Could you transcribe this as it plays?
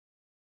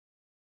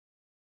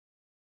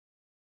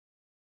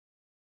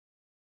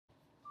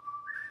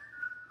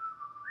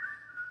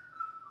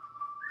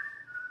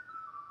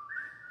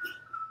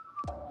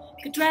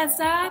Could dress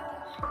up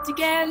to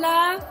get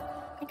love.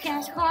 But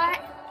guess what?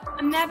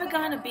 I'm never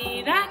gonna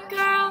be that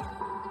girl.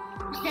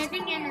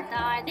 Living in a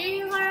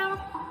dirty world.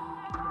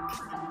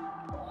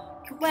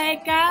 Could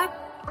wake up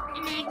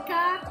And make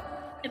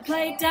up, and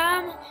play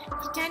dumb.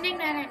 pretending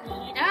that I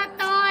need a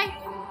toy.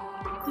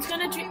 Who's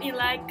gonna treat me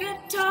like a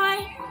toy?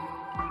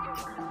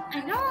 I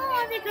know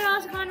every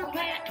girl's gonna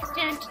play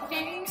extension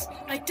things.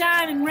 Like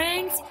diamond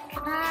rings.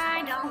 But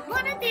I don't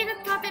wanna be the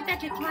puppet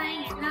that you're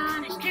playing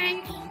on a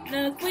string.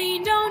 The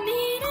queen don't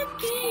need a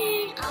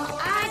king. Oh,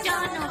 I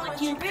don't know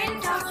what you've been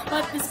told.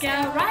 But this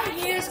gal right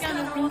here's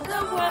gonna rule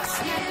the world.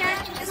 Yeah,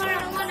 that's just where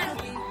I wanna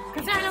be.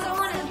 Cause I don't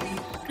wanna be.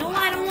 No,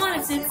 I don't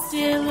wanna sit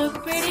still,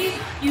 look pretty.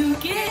 You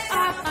get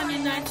off on your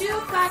 9 to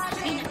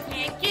 5. In a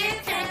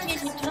picket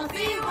fence, and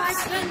trophy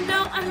wife. But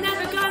no, I'm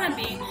never gonna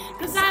be.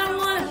 Cause I don't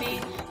wanna be.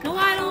 No,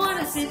 I don't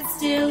wanna sit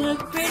still,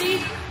 look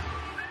pretty.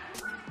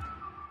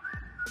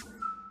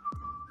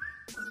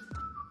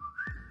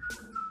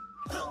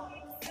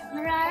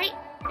 Alright,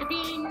 to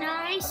be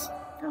nice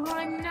for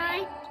one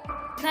night.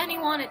 Then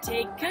you wanna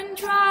take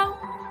control.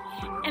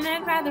 And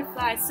I'd rather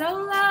fly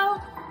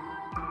solo.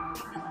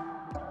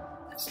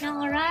 It's not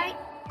alright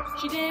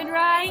She did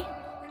right.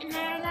 in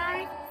her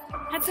life.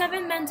 Had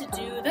 7 men to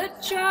do the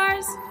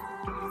chores.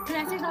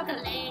 That's just like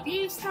a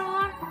ladies'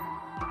 store.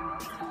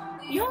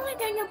 The only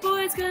thing a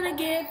boy's gonna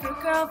give a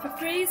girl for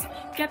free's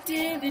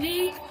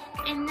captivity.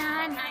 And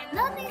I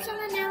love me so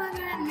I never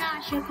gonna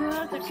not your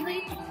girl to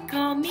sleep.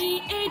 Call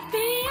me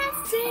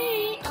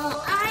HBSC.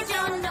 Oh, I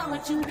don't know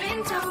what you've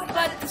been told.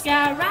 But this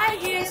guy right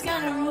here's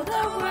gonna rule the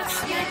world.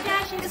 Yeah,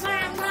 fashion is where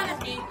I'm gonna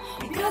be.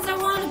 Because I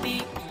wanna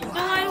be. No,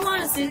 I don't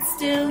wanna sit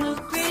still,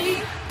 look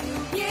pretty.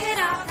 Get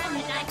off on the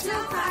night to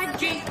 5.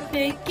 Drink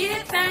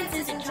picket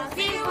fences and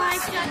Trophy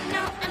wife, but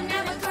no, I'm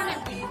never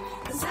gonna be.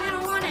 Cause I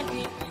don't wanna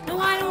be. no,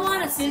 I don't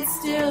wanna sit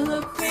still,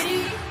 look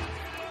pretty.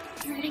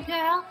 Pretty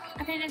girl,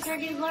 I think it's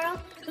dirty world.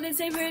 But they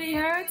say pretty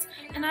hurts,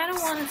 and I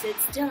don't wanna sit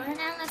still. And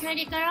I'm a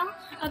pretty girl.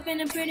 Up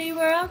in a pretty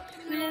world,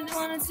 but I don't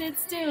wanna sit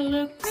still,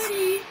 look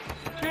pretty.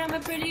 I'm a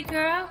pretty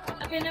girl,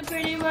 up in a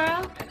pretty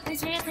world, They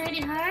say it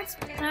pretty hurts.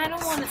 and I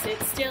don't wanna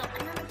sit still.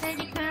 I'm a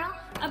pretty girl.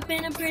 Up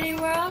in a pretty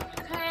world,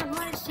 I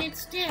wanna sit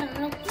still,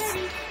 look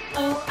pretty.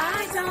 oh,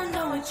 I don't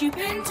know what you've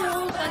been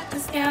told, but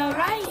this gal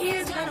right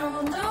here's gonna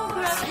rule the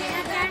world.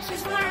 Yeah, that's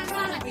just where I'm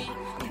gonna be.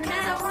 Cause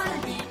I don't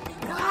wanna be.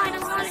 No, I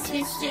don't wanna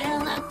sit still,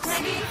 look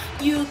pretty.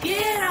 You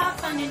get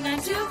off on your 9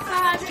 to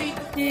 5, drink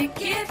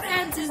picket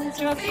fences and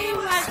trophy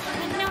wives.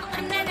 But no,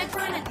 I'm never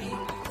gonna be.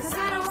 Cause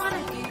I don't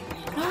wanna be.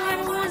 No, I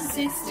don't wanna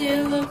sit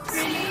still, look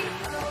pretty.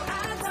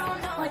 I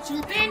don't know what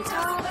you've been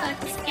told, but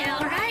this girl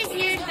right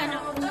here's gonna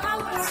rule the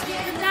world.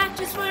 And that's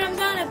just where I'm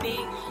gonna be.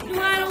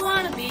 No, I don't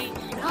wanna be.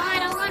 No, I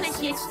don't wanna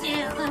sit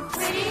still, look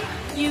pretty.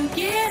 You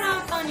get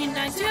off on your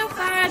 9 to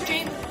 5,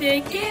 drink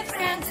picket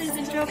fences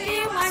and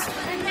trophy wives.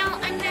 But no,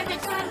 I'm never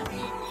gonna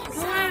be.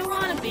 No, I don't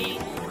wanna be.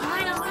 No,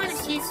 I don't wanna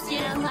sit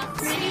still, look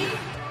pretty.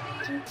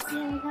 Sit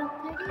still, look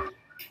pretty.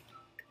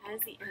 That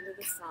is the end of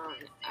the song.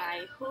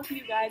 I hope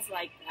you guys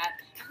like that.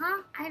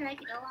 Huh? I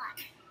like it a lot.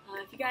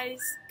 If you guys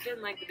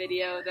didn't like the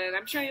video, then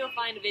I'm sure you'll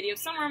find a video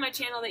somewhere on my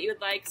channel that you would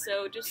like,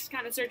 so just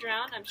kind of search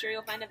around. I'm sure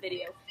you'll find a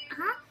video.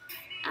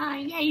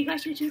 Yeah, you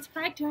guys should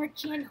subscribe to our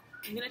channel.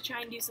 I'm going to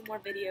try and do some more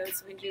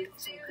videos. I'm going to do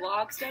some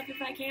vlog stuff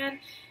if I can,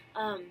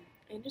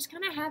 and just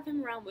kind of have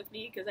him around with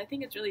me, because I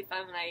think it's really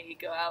fun when I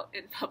go out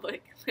in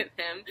public with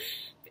him.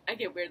 I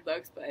get weird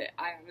looks, but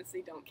I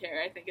honestly don't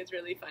care. I think it's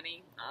really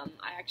funny.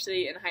 I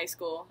actually, in high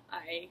school,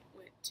 I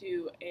went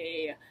to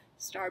a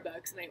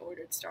Starbucks and I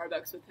ordered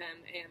Starbucks with him,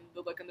 and the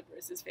look on the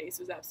person's face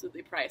was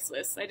absolutely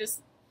priceless.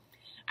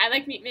 I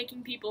like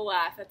making people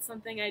laugh. That's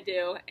something I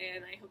do,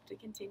 and I hope to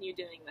continue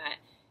doing that.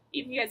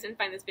 Even if you guys didn't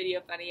find this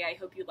video funny, I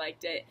hope you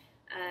liked it,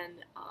 and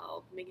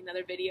I'll make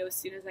another video as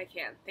soon as I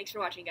can. Thanks for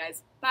watching,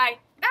 guys. Bye!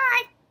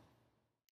 Bye!